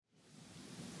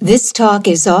This talk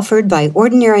is offered by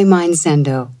Ordinary Mind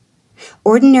Zendo.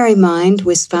 Ordinary Mind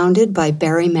was founded by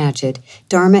Barry Magid,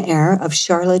 Dharma heir of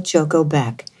Charlotte Joko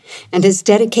Beck, and is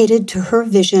dedicated to her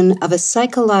vision of a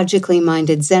psychologically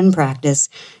minded Zen practice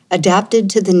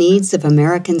adapted to the needs of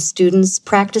American students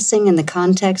practicing in the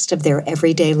context of their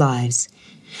everyday lives.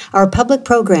 Our public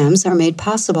programs are made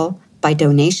possible by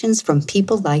donations from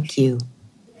people like you.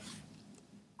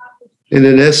 In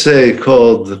an essay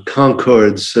called The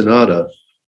Concord Sonata,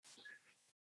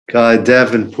 Guy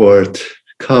Davenport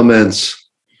comments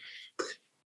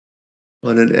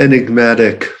on an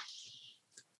enigmatic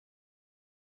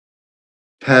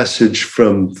passage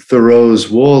from Thoreau's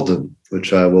Walden,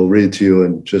 which I will read to you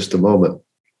in just a moment.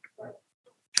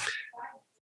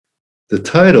 The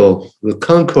title, The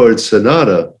Concord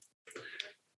Sonata,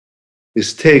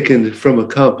 is taken from a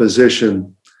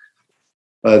composition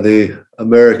by the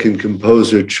American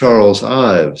composer Charles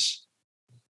Ives.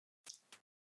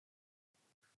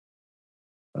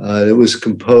 It was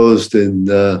composed in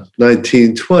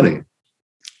 1920,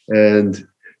 and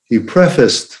he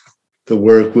prefaced the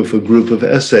work with a group of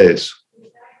essays,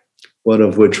 one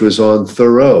of which was on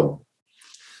Thoreau.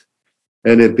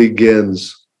 And it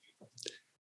begins,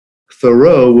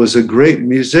 Thoreau was a great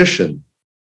musician,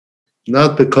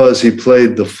 not because he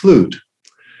played the flute,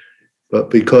 but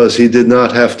because he did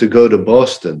not have to go to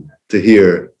Boston to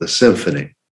hear the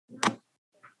symphony.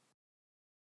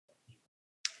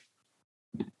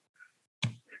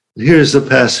 Here's the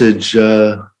passage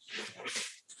from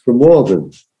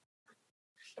Walden.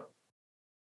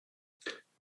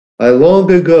 I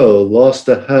long ago lost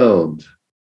a hound,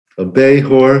 a bay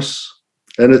horse,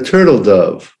 and a turtle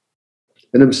dove,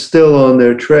 and am still on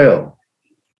their trail.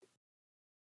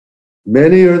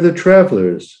 Many are the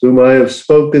travelers whom I have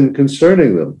spoken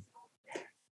concerning them,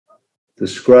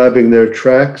 describing their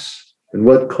tracks and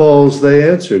what calls they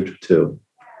answered to.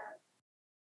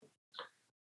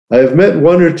 I have met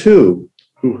one or two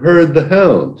who heard the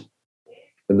hound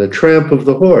and the tramp of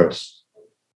the horse,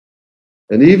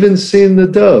 and even seen the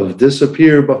dove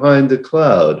disappear behind a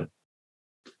cloud.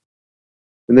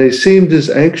 And they seemed as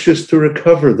anxious to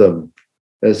recover them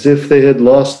as if they had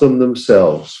lost them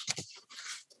themselves.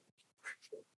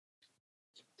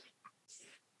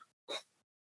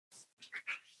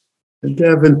 And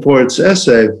Davenport's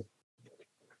essay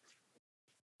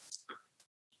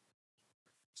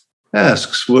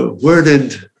asks, where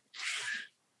did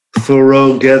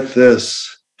Thoreau get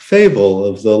this fable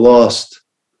of the lost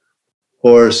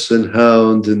horse and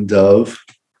hound and dove?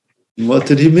 And what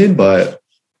did he mean by it?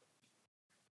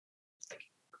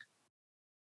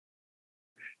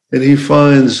 And he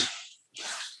finds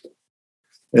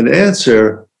an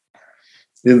answer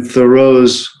in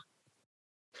Thoreau's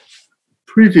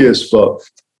previous book,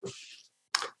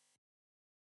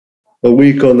 A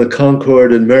Week on the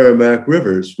Concord and Merrimack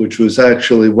Rivers, which was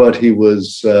actually what he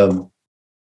was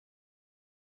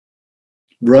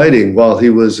writing while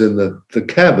he was in the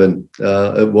cabin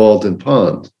at Walden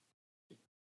Pond.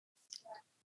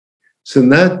 So in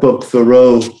that book,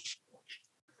 Thoreau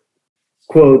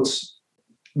quotes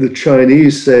the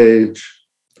Chinese sage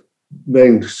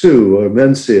Mengsu or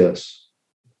Mencius.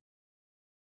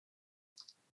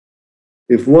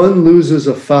 If one loses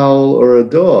a fowl or a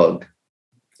dog,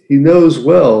 he knows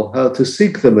well how to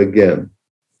seek them again.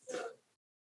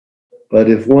 But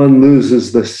if one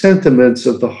loses the sentiments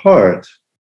of the heart,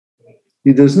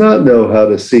 he does not know how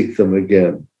to seek them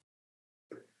again.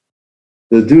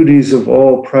 The duties of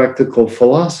all practical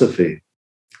philosophy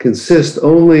consist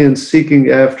only in seeking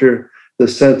after the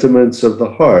sentiments of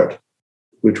the heart,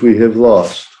 which we have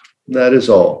lost. That is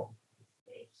all.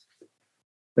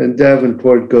 And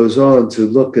Davenport goes on to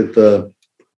look at the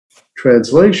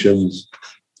translations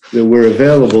that were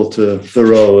available to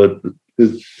Thoreau at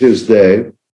his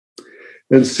day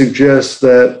and suggests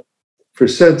that for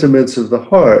sentiments of the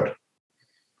heart,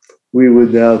 we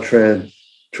would now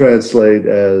translate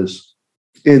as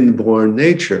inborn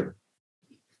nature,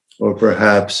 or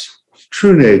perhaps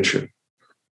true nature.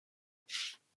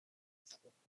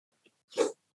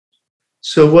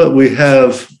 So what we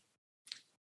have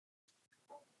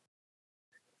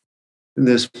in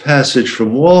this passage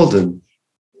from Walden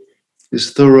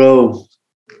is Thoreau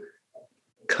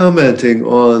commenting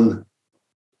on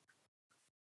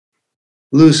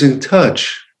losing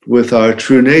touch with our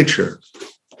true nature.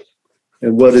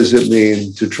 And what does it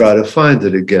mean to try to find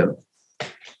it again?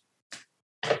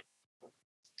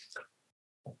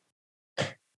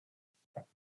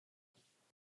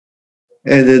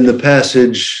 And in the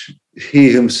passage,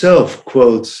 he himself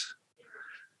quotes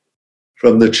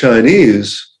from the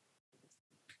Chinese,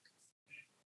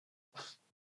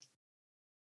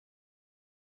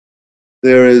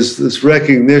 there is this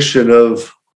recognition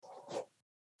of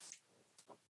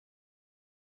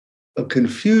a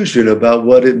confusion about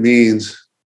what it means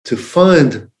to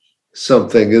find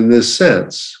something in this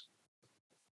sense.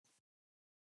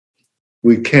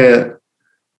 We can't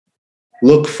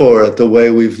look for it the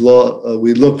way we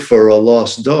look for a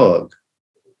lost dog.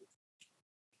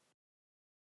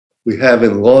 We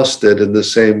haven't lost it in the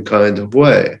same kind of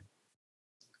way.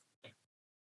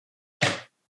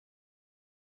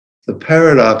 The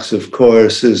paradox, of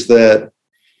course, is that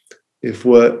if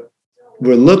what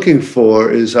we're looking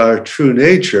for is our true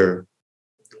nature,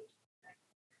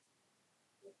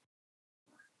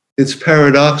 it's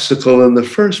paradoxical in the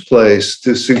first place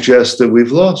to suggest that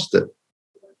we've lost it.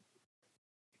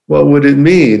 What would it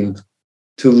mean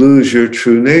to lose your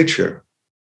true nature?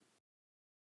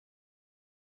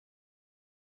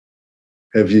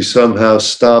 Have you somehow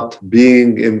stopped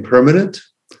being impermanent?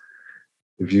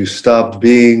 Have you stopped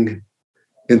being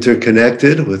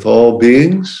interconnected with all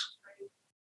beings?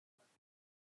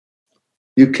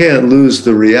 You can't lose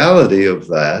the reality of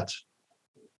that.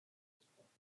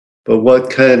 But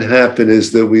what can happen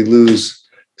is that we lose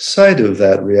sight of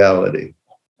that reality.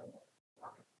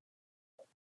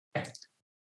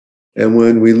 And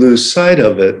when we lose sight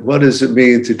of it, what does it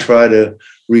mean to try to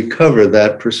recover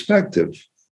that perspective?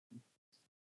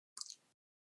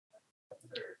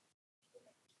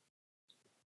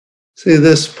 See,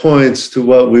 this points to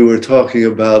what we were talking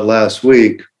about last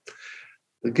week.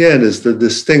 Again, is the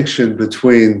distinction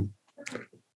between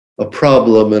a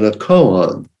problem and a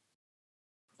koan.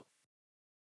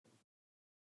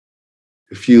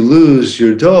 If you lose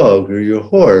your dog or your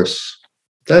horse,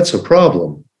 that's a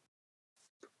problem.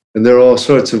 And there are all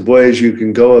sorts of ways you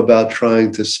can go about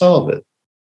trying to solve it.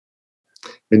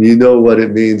 And you know what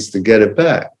it means to get it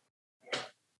back.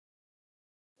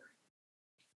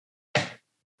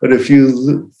 But if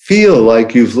you feel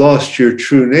like you've lost your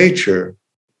true nature,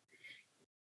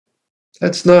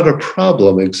 that's not a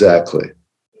problem exactly.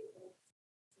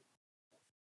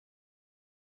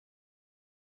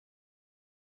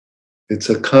 It's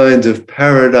a kind of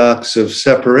paradox of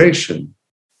separation.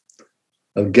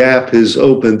 A gap is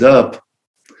opened up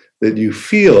that you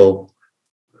feel,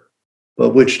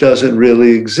 but which doesn't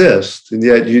really exist, and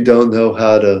yet you don't know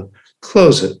how to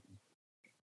close it.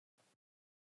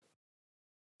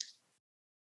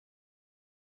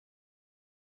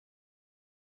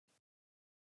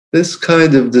 This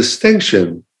kind of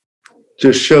distinction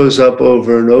just shows up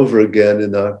over and over again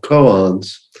in our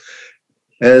koans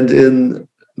and in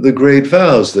the great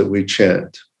vows that we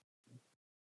chant.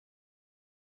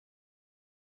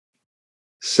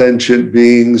 Sentient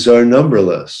beings are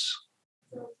numberless.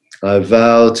 I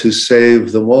vow to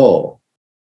save them all.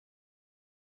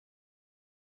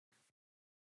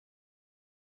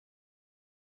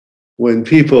 When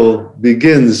people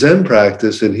begin Zen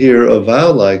practice and hear a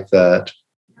vow like that,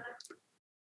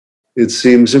 it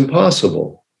seems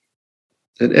impossible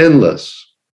and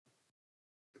endless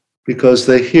because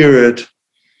they hear it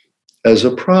as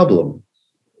a problem.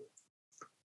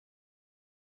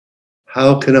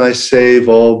 How can I save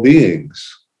all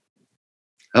beings?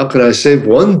 How can I save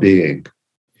one being?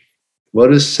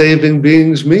 What does saving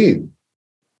beings mean?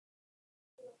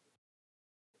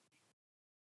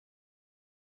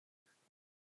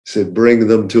 Does it bring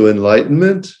them to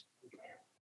enlightenment?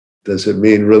 Does it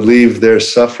mean relieve their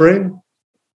suffering?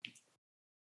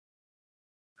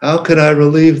 How can I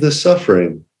relieve the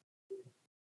suffering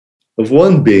of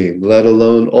one being, let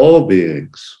alone all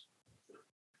beings?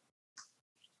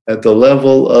 At the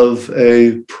level of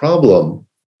a problem,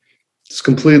 it's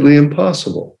completely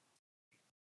impossible.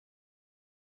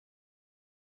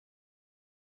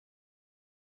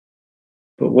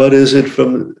 But what is it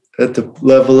at the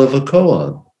level of a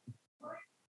koan?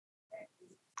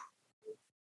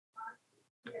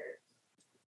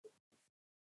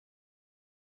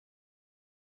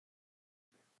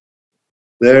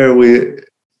 There we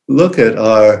look at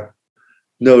our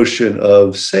notion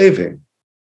of saving.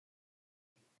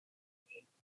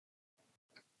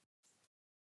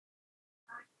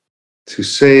 To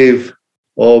save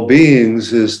all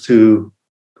beings is to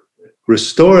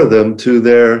restore them to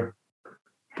their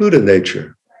Buddha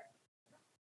nature,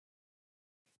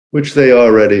 which they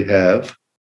already have,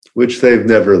 which they've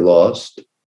never lost.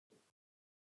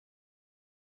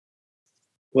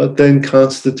 What then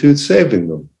constitutes saving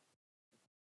them?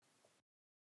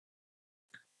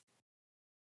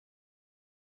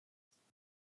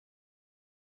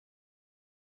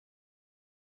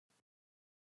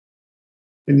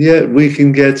 And yet we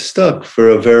can get stuck for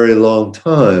a very long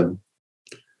time,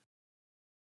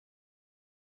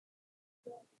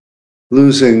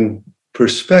 losing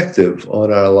perspective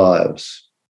on our lives.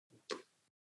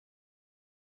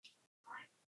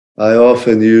 I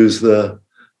often use the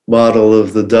model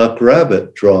of the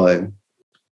duck-rabbit drawing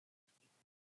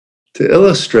to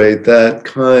illustrate that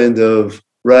kind of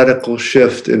radical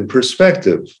shift in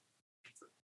perspective.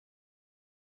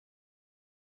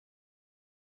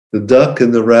 The duck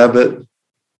and the rabbit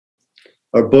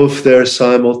are both there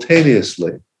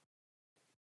simultaneously.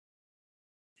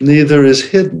 Neither is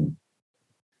hidden.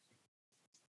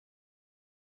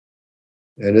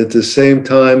 And at the same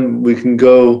time, we can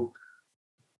go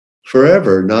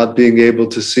forever not being able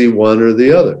to see one or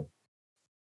the other.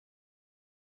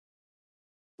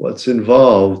 What's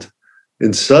involved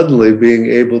in suddenly being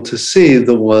able to see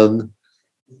the one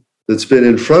that's been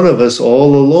in front of us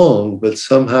all along, but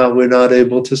somehow we're not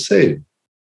able to see?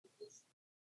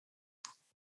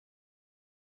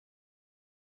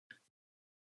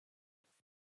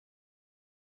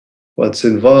 What's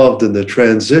involved in the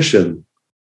transition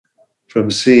from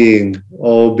seeing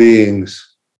all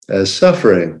beings as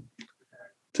suffering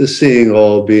to seeing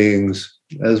all beings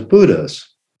as Buddhas?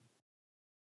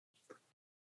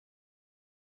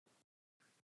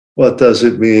 What does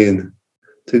it mean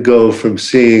to go from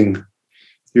seeing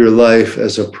your life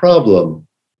as a problem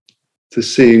to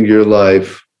seeing your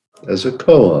life as a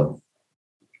koan?